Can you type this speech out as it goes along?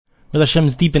With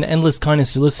Hashem's deep and endless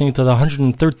kindness, you're listening to the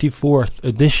 134th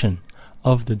edition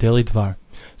of the Daily Dvar.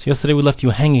 So yesterday we left you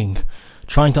hanging,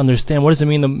 trying to understand what does it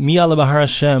mean, the Miyala Bahar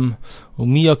Hashem,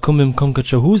 Umiya Kumim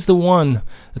Kumkacha. Who's the one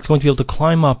that's going to be able to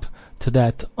climb up to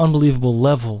that unbelievable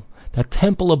level, that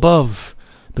temple above,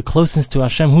 the closeness to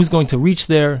Hashem? Who's going to reach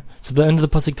there? So the end of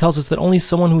the pasuk tells us that only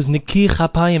someone who is Niki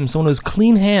Chapayim, someone who has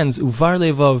clean hands, Uvar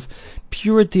Levav,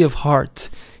 purity of heart.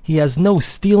 He has no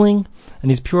stealing, and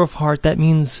he's pure of heart. That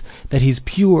means that he's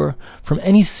pure from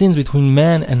any sins between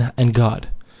man and God.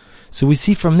 So we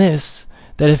see from this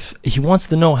that if he wants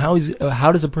to know how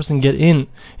does a person get in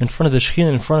front of the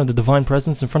Shekhinah, in front of the divine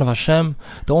presence, in front of Hashem,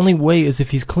 the only way is if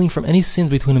he's clean from any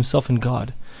sins between himself and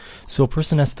God. So a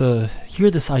person has to hear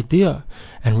this idea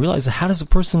and realize that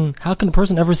how can a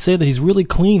person ever say that he's really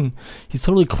clean? He's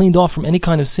totally cleaned off from any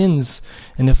kind of sins.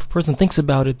 And if a person thinks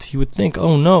about it, he would think,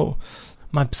 oh no,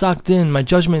 my psak din, my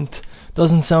judgment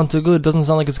doesn't sound too good, doesn't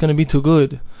sound like it's going to be too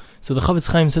good. So the Chavetz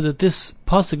Chaim said that this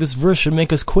pasuk, this verse should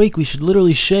make us quake. We should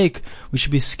literally shake. We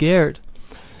should be scared.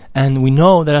 And we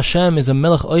know that Hashem is a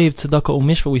melech oiv tzedakah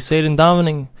umishpah. We say it in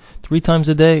davening 3 times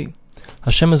a day.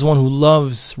 Hashem is one who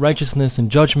loves righteousness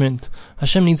and judgment.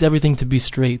 Hashem needs everything to be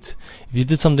straight. If you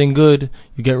did something good,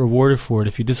 you get rewarded for it.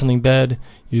 If you did something bad,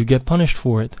 you get punished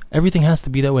for it. Everything has to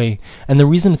be that way. And the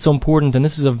reason it's so important, and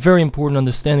this is a very important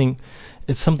understanding,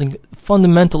 it's something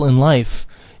fundamental in life,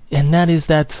 and that is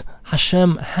that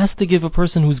Hashem has to give a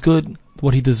person who's good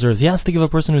what he deserves. He has to give a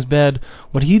person who's bad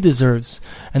what he deserves.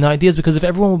 And the idea is because if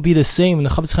everyone would be the same, and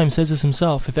the Chavetz Chaim says this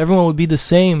himself, if everyone would be the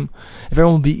same, if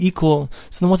everyone would be equal,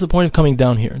 so then what's the point of coming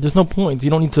down here? There's no point.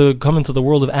 You don't need to come into the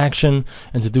world of action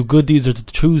and to do good deeds or to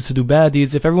choose to do bad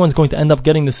deeds. If everyone's going to end up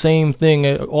getting the same thing,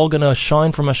 all going to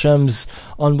shine from Hashem's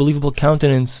unbelievable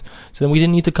countenance, so then we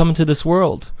didn't need to come into this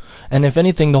world. And if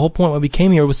anything, the whole point why we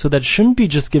came here was so that it shouldn't be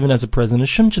just given as a present. It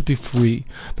shouldn't just be free,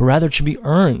 but rather it should be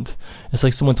earned. It's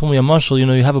like someone told me a mashal,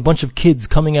 you have a bunch of kids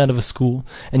coming out of a school,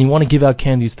 and you want to give out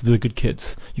candies to the good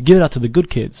kids. You give it out to the good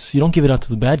kids. You don't give it out to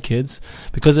the bad kids.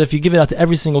 Because if you give it out to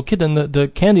every single kid, then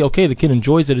the candy, okay, the kid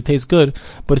enjoys it, it tastes good,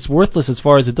 but it's worthless as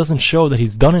far as it doesn't show that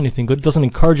he's done anything good. It doesn't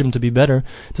encourage him to be better.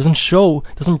 It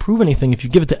doesn't prove anything if you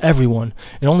give it to everyone.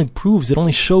 It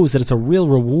only shows that it's a real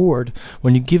reward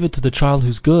when you give it to the child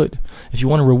who's good. If you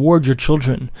want to reward your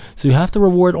children, so you have to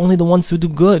reward only the ones who do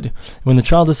good. When the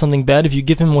child does something bad, if you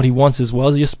give him what he wants as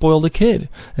well, you spoil the kid,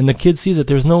 and the kid sees that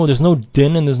there's no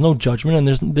din and there's no judgment,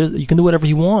 and you can do whatever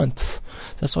he wants.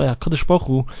 That's why HaKadosh Baruch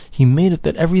Hu, he made it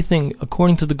that everything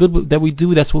according to the good that we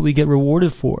do, that's what we get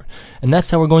rewarded for, and that's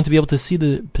how we're going to be able to see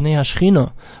the Pnei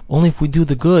HaShechina. Only if we do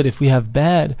the good. If we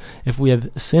have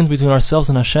sins between ourselves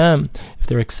and Hashem, if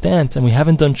they're extant and we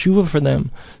haven't done tshuva for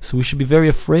them, so we should be very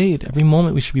afraid. Every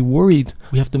moment we should be worried.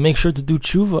 We have to make sure to do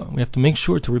tshuva. We have to make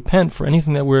sure to repent for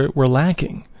anything that we're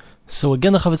lacking. So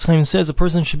again, the Chavetz Chaim says a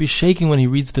person should be shaking when he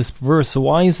reads this verse. So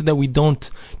why is it that we don't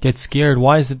get scared?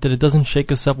 Why is it that it doesn't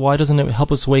shake us up? Why doesn't it help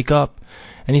us wake up?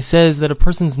 And he says that a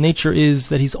person's nature is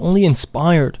that he's only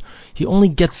inspired. He only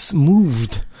gets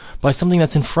moved by something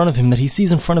that's in front of him, that he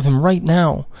sees in front of him right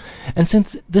now. And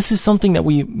since this is something that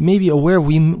we may be aware of,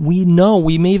 we know,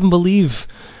 we may even believe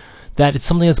that it's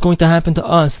something that's going to happen to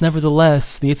us.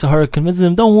 Nevertheless, the Yetzer Hara convinces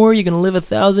him, don't worry, you're going to live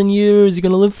 1,000 years, you're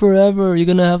going to live forever, you're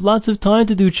going to have lots of time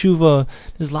to do tshuva.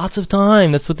 There's lots of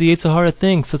time. That's what the Yetzer Hara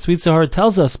thinks. That's what Yetzer Hara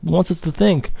tells us, wants us to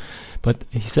think. But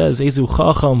he says, Ezu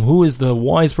Chacham, who is the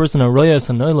wise person, Arayas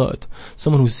Anoilot,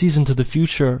 someone who sees into the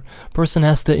future. A person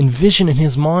has to envision in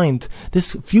his mind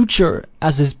this future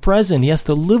as his present. He has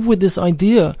to live with this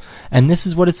idea. And this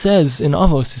is what it says in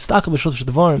Avos,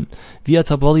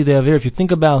 if you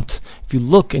think about, if you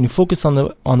look and you focus on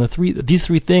these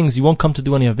 3 things, you won't come to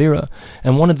do any Avera.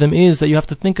 And one of them is that you have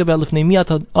to think about in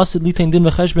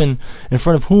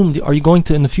front of whom are you going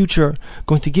to, in the future,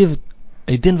 going to give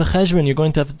a din v'cheshbon, you're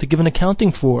going to have to give an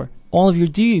accounting for all of your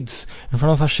deeds in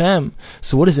front of Hashem.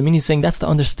 So what does it mean? He's saying that's the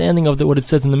understanding of what it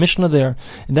says in the Mishnah there,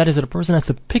 and that is that a person has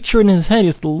to picture it in his head. He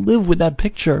has to live with that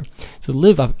picture. So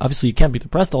live, obviously you can't be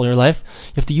depressed all your life.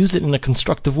 You have to use it in a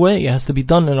constructive way. It has to be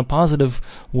done in a positive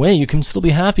way. You can still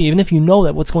be happy even if you know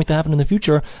that what's going to happen in the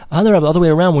future. The other way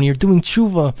around, when you're doing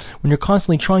tshuva, when you're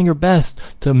constantly trying your best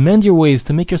to amend your ways,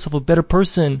 to make yourself a better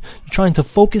person, you're trying to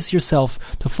focus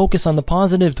yourself, to focus on the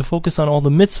positive, to focus on all the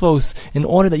mitzvos, in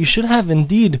order that you should have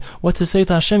indeed what to say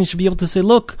to Hashem. You should be able to say,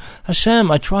 look, Hashem,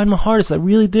 I tried my hardest. I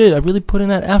really did. I really put in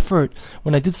that effort.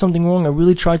 When I did something wrong, I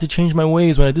really tried to change my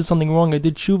ways. When I did something wrong, I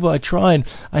did tshuva. I tried.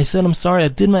 I said, I'm sorry. I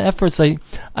did my efforts. I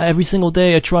every single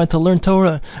day, I tried to learn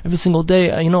Torah. Every single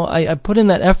day, I put in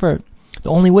that effort. The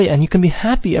only way, and you can be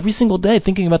happy every single day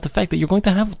thinking about the fact that you're going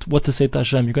to have what to say to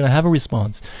Hashem. You're going to have a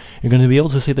response. You're going to be able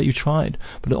to say that you tried.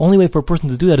 But the only way for a person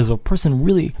to do that is if a person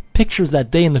really pictures that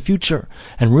day in the future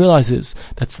and realizes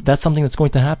that's something that's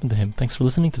going to happen to him. Thanks for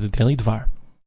listening to the Daily Dvar.